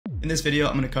In this video,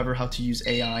 I'm going to cover how to use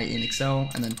AI in Excel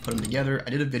and then put them together.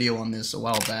 I did a video on this a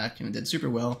while back and it did super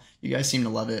well. You guys seem to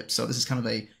love it. So this is kind of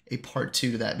a part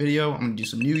 2 to that video. I'm going to do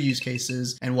some new use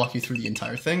cases and walk you through the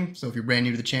entire thing. So if you're brand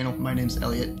new to the channel, my name's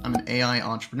Elliot. I'm an AI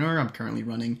entrepreneur. I'm currently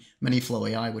running ManyFlow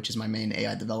AI, which is my main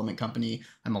AI development company.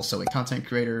 I'm also a content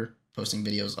creator, posting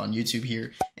videos on YouTube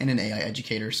here, and an AI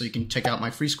educator. So you can check out my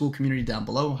free Skool community down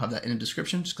below. I'll have that in the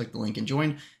description. Just click the link and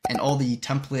join. And all the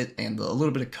template and a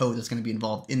little bit of code that's going to be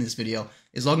involved in this video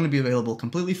is all going to be available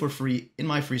completely for free in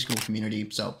my free Skool community.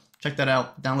 So check that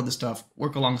out, download the stuff,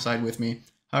 work alongside with me,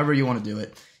 however you want to do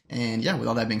it. And yeah, with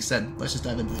all that being said, let's just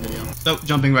dive into the video. So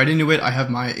jumping right into it, I have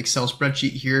my Excel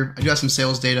spreadsheet here. I do have some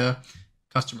sales data,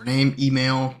 customer name,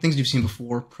 email, things you've seen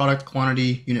before, product,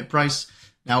 quantity, unit price.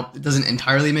 Now, it doesn't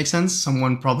entirely make sense.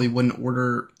 Someone probably wouldn't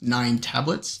order 9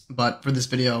 tablets, but for this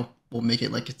video, we'll make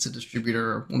it like it's a distributor,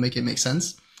 or we'll make it make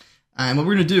sense. And what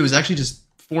we're going to do is actually just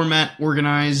format,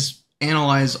 organize,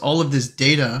 analyze all of this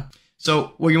data.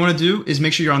 So what you want to do is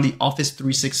make sure you're on the Office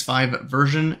 365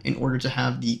 version in order to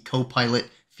have the Copilot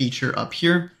feature up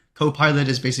here. Copilot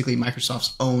is basically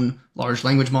Microsoft's own large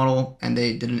language model, and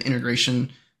they did an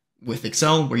integration with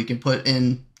Excel where you can put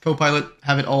in Copilot,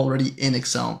 have it already in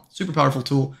Excel. Super powerful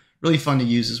tool, really fun to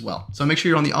use as well. So make sure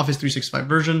you're on the Office 365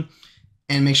 version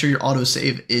and make sure your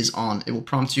autosave is on. It will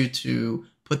prompt you to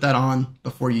put that on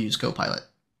before you use Copilot.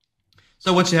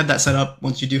 So once you have that set up,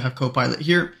 once you do have Copilot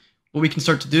here, what we can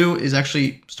start to do is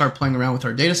actually start playing around with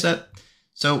our data set.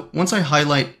 So once I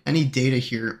highlight any data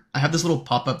here, I have this little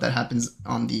pop-up that happens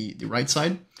on the right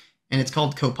side, and it's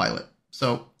called Copilot.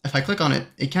 So if I click on it,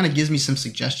 it kind of gives me some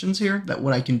suggestions here that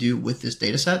what I can do with this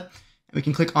data set. And we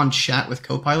can click on Chat with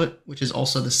Copilot, which is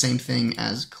also the same thing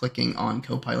as clicking on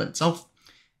Copilot itself.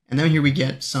 And then here we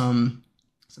get some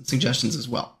suggestions as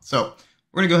well. So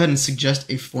we're going to go ahead and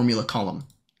suggest a formula column.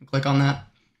 Click on that.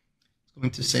 It's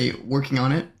going to say working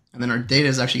on it. And then our data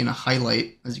is actually going to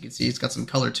highlight. As you can see, it's got some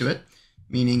color to it,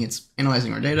 meaning it's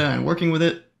analyzing our data and working with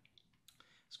it.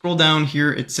 Scroll down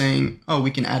here, it's saying, oh, we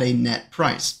can add a net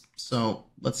price. So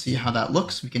let's see how that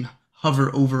looks. We can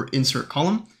hover over insert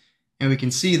column and we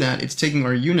can see that it's taking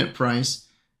our unit price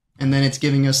and then it's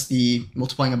giving us the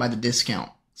multiplying it by the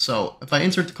discount. So if I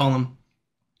insert the column,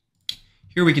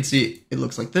 here we can see it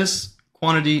looks like this: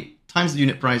 quantity times the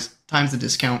unit price times the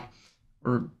discount,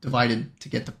 or divided to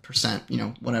get the percent,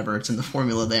 whatever, it's in the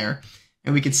formula there.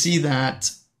 And we can see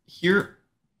that here,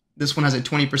 this one has a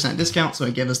 20% discount, so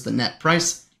it gave us the net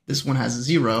price. This one has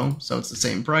 0, so it's the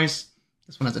same price.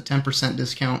 This one has a 10%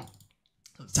 discount,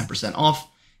 so it's 10% off.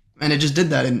 And it just did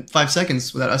that in 5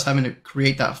 seconds without us having to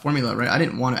create that formula, right? I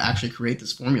didn't want to actually create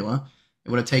this formula. It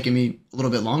would have taken me a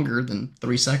little bit longer than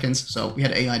 3 seconds. So we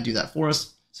had AI do that for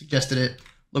us, suggested it,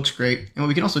 looks great. And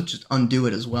we can also just undo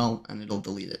it as well, and it'll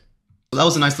delete it. So that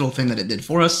was a nice little thing that it did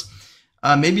for us.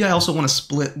 Maybe I also want to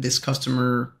split this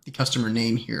the customer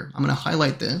name here. I'm going to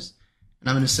highlight this, and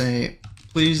I'm going to say,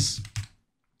 please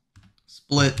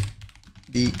split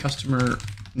the customer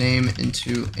name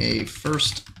into a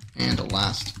first and a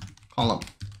last column.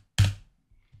 And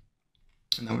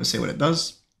I'm going to say what it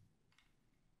does.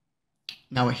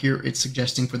 Now here it's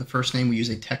suggesting for the first name we use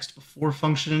a text before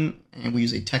function, and we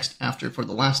use a text after for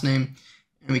the last name.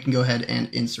 And we can go ahead and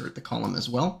insert the column as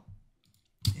well.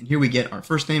 And here we get our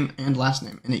first name and last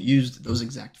name, and it used those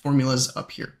exact formulas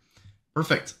up here.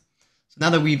 Perfect. So now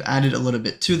that we've added a little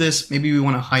bit to this, maybe we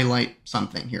want to highlight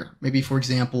something here. Maybe, for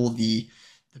example, the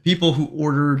people who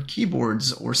ordered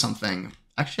keyboards or something.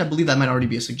 Actually, I believe that might already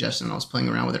be a suggestion. I was playing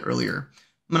around with it earlier.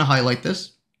 I'm going to highlight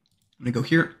this. I'm going to go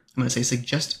here. I'm going to say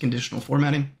suggest conditional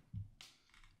formatting.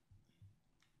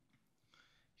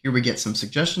 Here we get some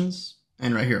suggestions.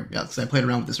 And right here, yeah, because I played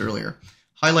around with this earlier.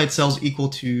 Highlight cells equal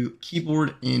to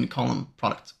keyboard in column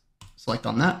product. Select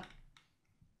on that.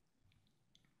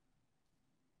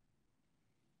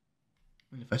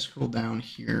 And if I scroll down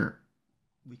here,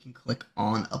 we can click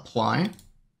on apply.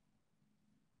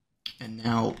 And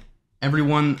now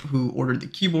everyone who ordered the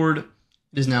keyboard, it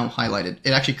is now highlighted.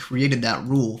 It actually created that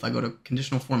rule. If I go to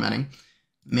conditional formatting,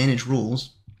 manage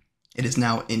rules, it is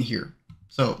now in here.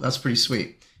 So that's pretty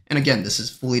sweet. And again, this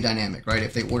is fully dynamic, right?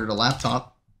 If they ordered a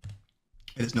laptop,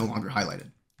 it is no longer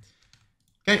highlighted.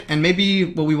 Okay, and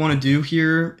maybe what we want to do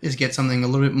here is get something a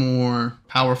little bit more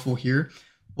powerful here.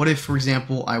 What if, for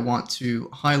example, I want to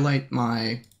highlight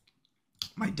my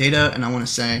data and I want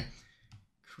to say,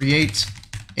 create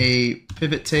a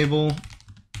pivot table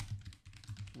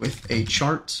with a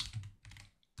chart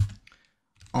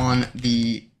on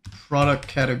the product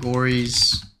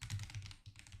categories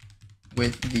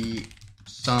with the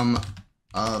sum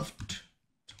of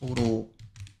total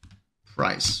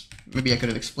price. Maybe I could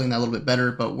have explained that a little bit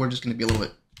better, but we're just going to be a little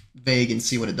bit vague and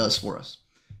see what it does for us.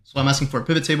 So I'm asking for a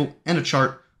pivot table and a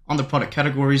chart on the product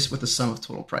categories with the sum of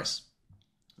total price.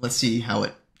 Let's see how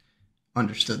it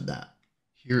understood that.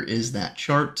 Here is that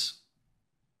chart.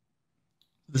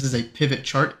 This is a pivot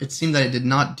chart. It seemed that it did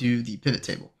not do the pivot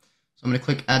table. So I'm going to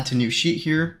click add to new sheet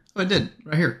here. Oh, it did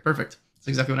right here. Perfect. That's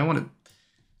exactly what I wanted.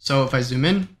 So if I zoom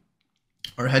in,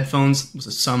 our headphones was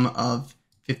a sum of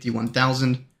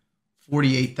 51,000,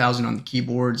 48,000 on the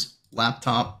keyboards,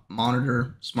 laptop,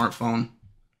 monitor, smartphone.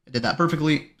 I did that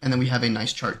perfectly. And then we have a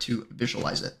nice chart to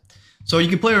visualize it. So you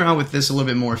can play around with this a little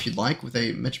bit more if you'd like, with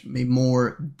a much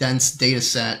more dense data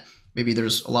set. Maybe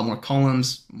there's a lot more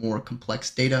columns, more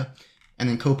complex data. And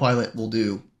then Copilot will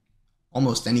do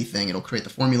almost anything. It'll create the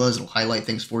formulas, it'll highlight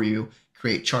things for you,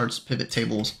 create charts, pivot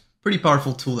tables. Pretty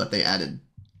powerful tool that they added.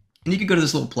 And you can go to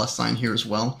this little plus sign here as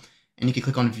well, and you can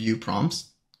click on view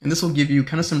prompts. And this will give you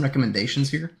kind of some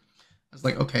recommendations here. It's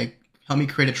like, okay, help me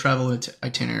create a travel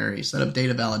itinerary, set up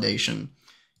data validation,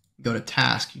 go to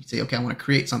task. You can say, okay, I want to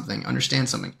create something, understand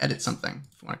something, edit something.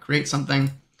 If you want to create something,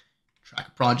 track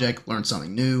a project, learn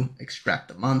something new, extract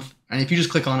the month. And if you just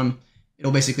click on them,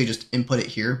 it'll basically just input it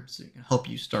here so it can help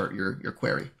you start your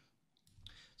query.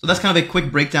 So that's kind of a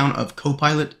quick breakdown of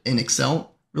Copilot in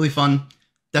Excel. Really fun.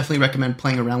 Definitely recommend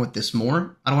playing around with this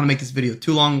more. I don't want to make this video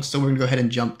too long, so we're going to go ahead and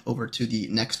jump over to the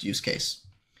next use case.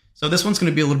 So this one's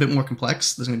going to be a little bit more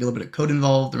complex. There's going to be a little bit of code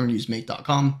involved. We're going to use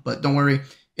make.com, but don't worry.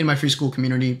 In my free Skool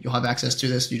community, you'll have access to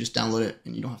this. You just download it,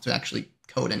 and you don't have to actually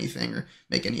code anything or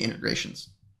make any integrations.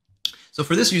 So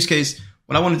for this use case,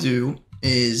 what I want to do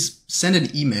is send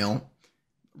an email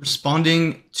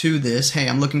responding to this. Hey,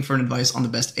 I'm looking for an advice on the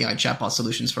best AI chatbot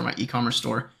solutions for my e-commerce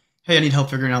store. Hey, I need help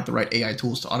figuring out the right AI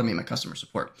tools to automate my customer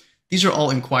support. These are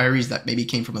all inquiries that maybe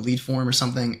came from a lead form or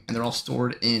something, and they're all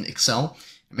stored in Excel.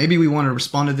 Maybe we want to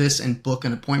respond to this and book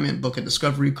an appointment, book a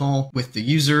discovery call with the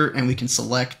user, and we can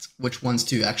select which ones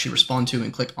to actually respond to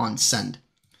and click on send.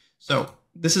 So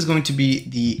this is going to be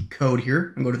the code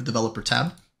here, and go to the developer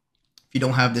tab. If you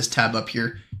don't have this tab up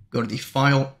here, go to the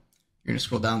file. You're going to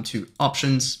scroll down to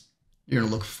options. You're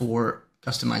going to look for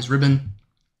customize ribbon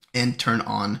and turn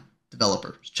on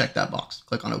developer. Just check that box.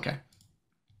 Click on OK.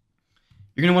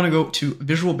 You're going to want to go to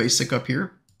Visual Basic up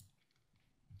here.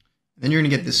 Then you're going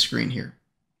to get this screen here.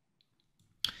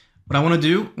 What I want to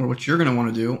do, or what you're going to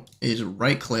want to do, is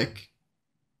right click,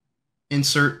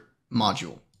 insert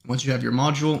module. Once you have your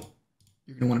module,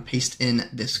 you're going to want to paste in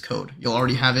this code. You'll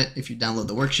already have it if you download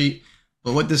the worksheet.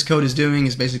 But what this code is doing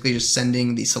is basically just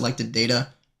sending the selected data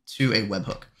to a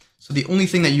webhook. So the only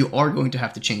thing that you are going to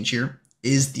have to change here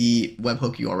is the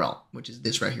webhook URL, which is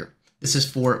this right here. This is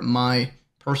for my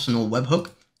personal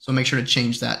webhook. So make sure to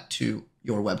change that to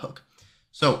your webhook.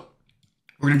 So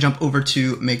we're going to jump over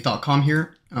to make.com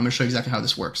here. I'm going to show you exactly how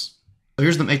this works. So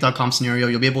here's the make.com scenario.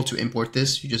 You'll be able to import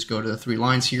this. You just go to the 3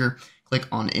 lines here, click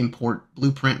on import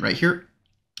blueprint right here,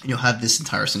 and you'll have this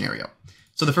entire scenario.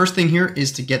 So the first thing here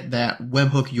is to get that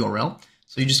webhook URL.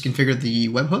 So you just configure the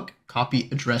webhook, copy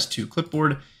address to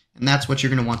clipboard, and that's what you're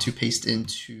going to want to paste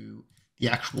into the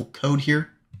actual code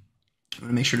here. You want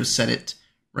to make sure to set it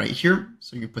right here.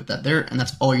 So you put that there, and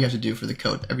that's all you have to do for the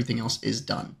code. Everything else is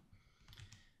done.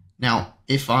 Now,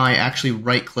 if I actually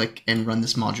right click and run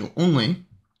this module only,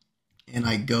 and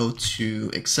I go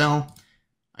to Excel,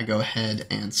 I go ahead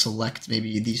and select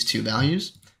maybe these 2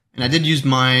 values. And I did use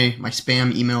my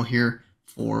spam email here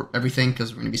for everything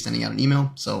because we're going to be sending out an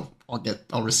email. So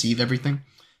I'll receive everything.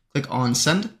 Click on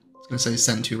send. It's going to say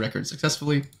send to record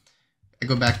successfully. I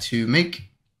go back to make.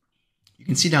 You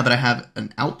can see now that I have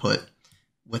an output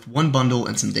with 1 bundle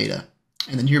and some data.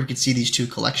 And then here we can see these 2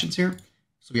 collections here.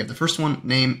 So we have the first one,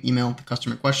 name, email, the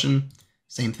customer question.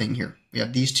 Same thing here. We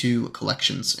have these 2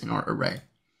 collections in our array.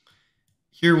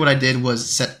 Here what I did was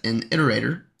set an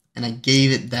iterator, and I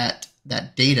gave it that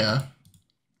data.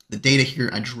 The data here,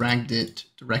 I dragged it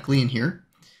directly in here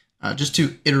just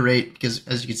to iterate, because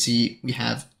as you can see, we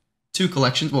have 2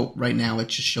 collections. Well, right now it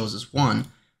just shows us 1,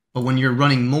 but when you're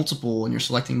running multiple and you're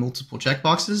selecting multiple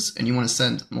checkboxes and you want to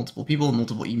send multiple people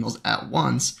multiple emails at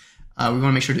once, we want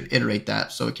to make sure to iterate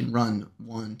that so it can run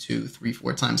 1, 2, 3,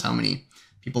 4 times how many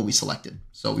people we selected.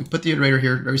 So we put the iterator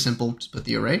here, very simple, just put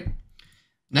the array.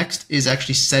 Next is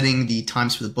actually setting the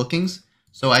times for the bookings.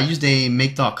 So I used a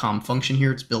make.com function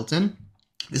here, it's built in.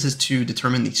 This is to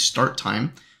determine the start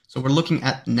time. So we're looking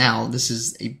at now, this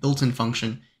is a built-in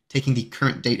function taking the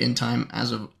current date and time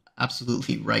as of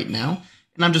absolutely right now.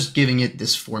 And I'm just giving it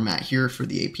this format here for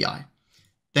the API.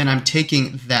 Then I'm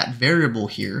taking that variable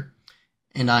here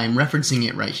and I'm referencing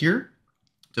it right here.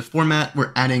 To format,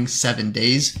 we're adding 7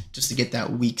 days just to get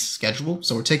that week's schedule.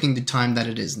 So we're taking the time that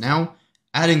it is now,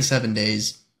 adding 7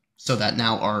 days so that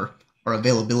now our our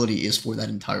availability is for that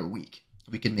entire week.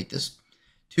 We can make this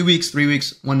 2 weeks, 3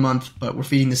 weeks, 1 month, but we're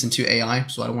feeding this into AI,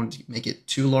 so I don't want to make it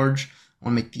too large. I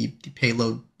want to make the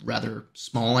payload rather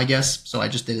small, I guess. So I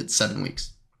just did it 7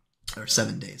 weeks, or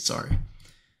 7 days, sorry.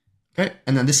 Okay,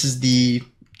 and then this is the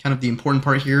kind of the important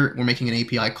part here. We're making an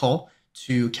API call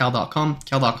to cal.com.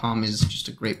 Cal.com is just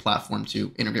a great platform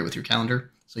to integrate with your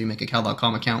calendar. So you make a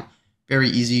cal.com account, very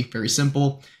easy, very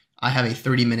simple. I have a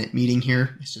 30-minute meeting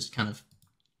here. It's just kind of,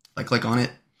 if I click on it,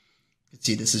 you can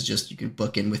see this is just, you can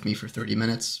book in with me for 30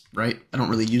 minutes, right? I don't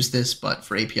really use this, but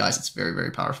for APIs, it's very,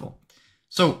 very powerful.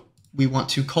 So we want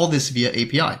to call this via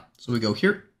API. So we go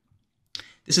here.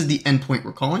 This is the endpoint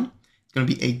we're calling. It's going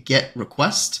to be a GET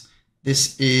request.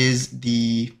 This is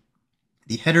the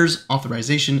headers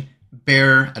authorization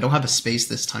bear. I don't have a space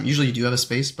this time. Usually you do have a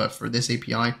space, but for this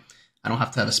API, I don't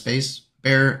have to have a space.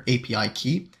 Bear API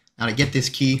key. Now to get this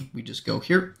key, we just go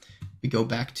here. We go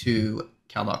back to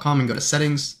cal.com and go to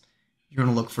settings. You're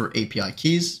going to look for API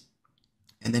keys,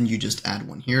 and then you just add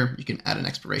one here. You can add an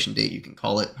expiration date. You can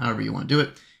call it however you want to do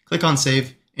it. Click on save,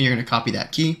 and you're going to copy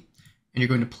that key, and you're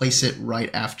going to place it right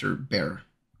after bear.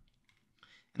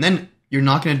 And then you're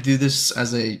not going to do this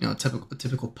as a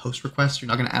typical post request. You're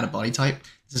not going to add a body type.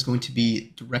 This is going to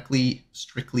be directly,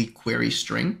 strictly query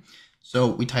string. So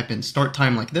we type in start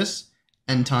time like this,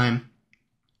 end time,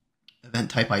 event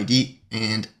type ID,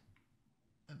 and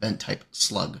event type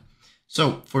slug.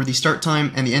 So for the start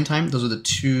time and the end time, those are the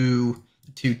two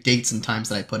dates and times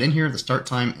that I put in here, the start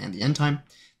time and the end time.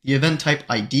 The event type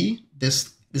ID,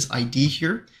 this ID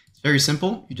here, it's very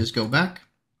simple. You just go back,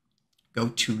 go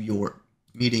to your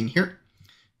meeting here,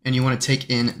 and you want to take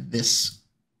in this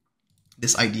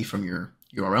ID from your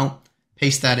URL,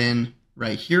 paste that in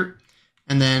right here,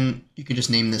 and then you can just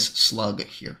name this slug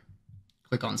here.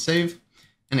 Click on save.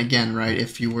 And again, right,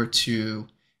 if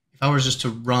I was just to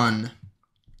run,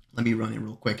 let me run it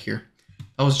real quick here. If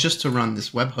I was just to run this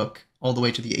webhook all the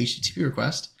way to the HTTP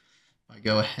request, I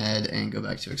go ahead and go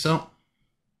back to Excel,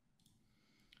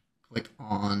 click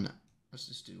on, let's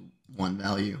just do one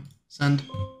value, send,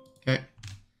 okay.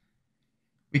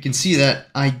 We can see that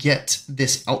I get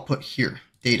this output here,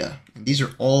 data, and these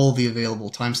are all the available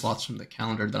time slots from the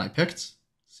calendar that I picked.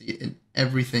 See, in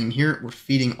everything here, we're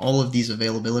feeding all of these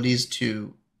availabilities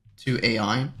to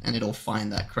AI, and it'll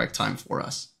find that correct time for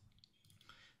us.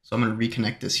 So I'm going to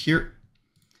reconnect this here.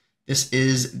 This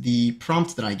is the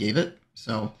prompt that I gave it.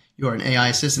 So you are an AI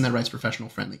assistant that writes professional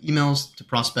friendly emails to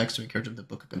prospects to encourage them to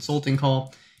book a consulting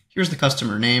call. Here's the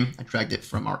customer name. I dragged it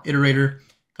from our iterator.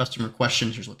 Customer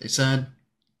questions, here's what they said.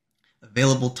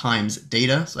 Available times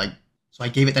data. So I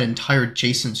gave it that entire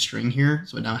JSON string here.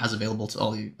 So it now has available to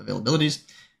all the availabilities.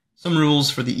 Some rules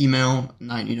for the email,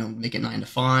 make it 9 to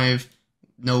 5.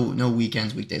 No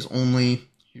weekends, weekdays only.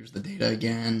 Here's the data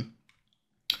again.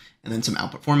 And then some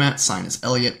output format, sign as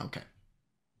Elliot. Okay,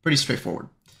 pretty straightforward.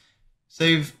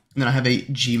 Save, and then I have a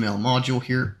Gmail module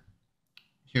here.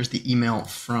 Here's the email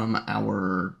from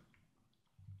our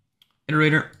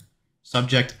iterator.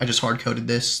 Subject, I just hard-coded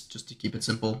this just to keep it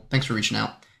simple. Thanks for reaching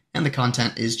out. And the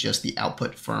content is just the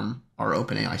output from our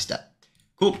OpenAI step.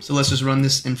 Cool, so let's just run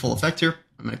this in full effect here.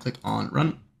 I'm gonna click on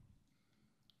run.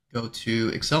 Go to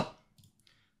Excel.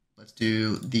 Let's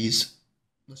do these,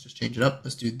 let's just change it up.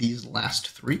 Let's do these last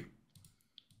 3.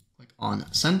 Click on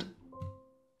send.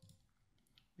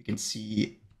 We can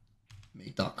see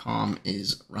make.com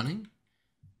is running.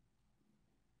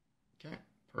 Okay,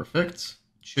 perfect.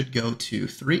 Should go to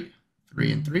 3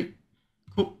 and 3.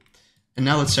 Cool. And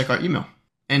now let's check our email.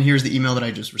 And here's the email that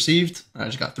I just received. I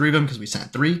just got 3 of them because we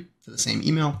sent 3 to the same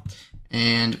email.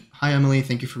 And hi, Emily,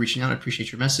 thank you for reaching out. I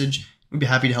appreciate your message. We'd be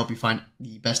happy to help you find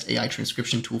the best AI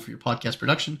transcription tool for your podcast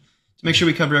production. To make sure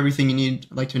we cover everything you need,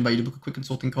 I'd like to invite you to book a quick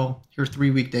consulting call. Here are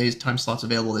 3 weekdays, time slots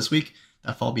available this week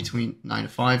that fall between 9 to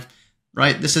 5.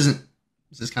 Right? This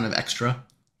is kind of extra.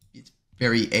 It's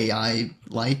very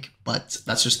AI-like, but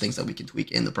that's just things that we can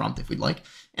tweak in the prompt if we'd like.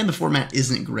 And the format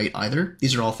isn't great either.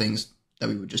 These are all things that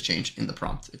we would just change in the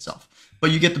prompt itself.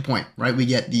 But you get the point, right? We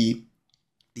get the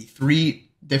 3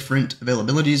 different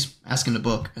availabilities, ask him to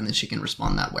book, and then she can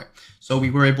respond that way. So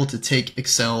we were able to take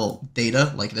Excel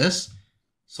data like this,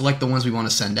 select the ones we want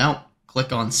to send out,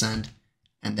 click on send,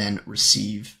 and then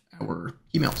receive our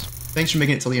emails. Thanks for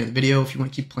making it till the end of the video. If you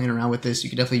want to keep playing around with this, you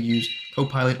can definitely use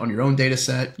Copilot on your own data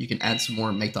set. You can add some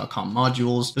more make.com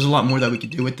modules. There's a lot more that we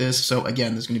could do with this. So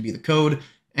again, there's going to be the code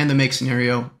and the make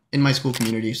scenario in my Skool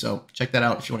community. So check that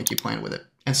out if you want to keep playing with it.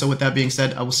 And so with that being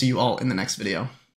said, I will see you all in the next video.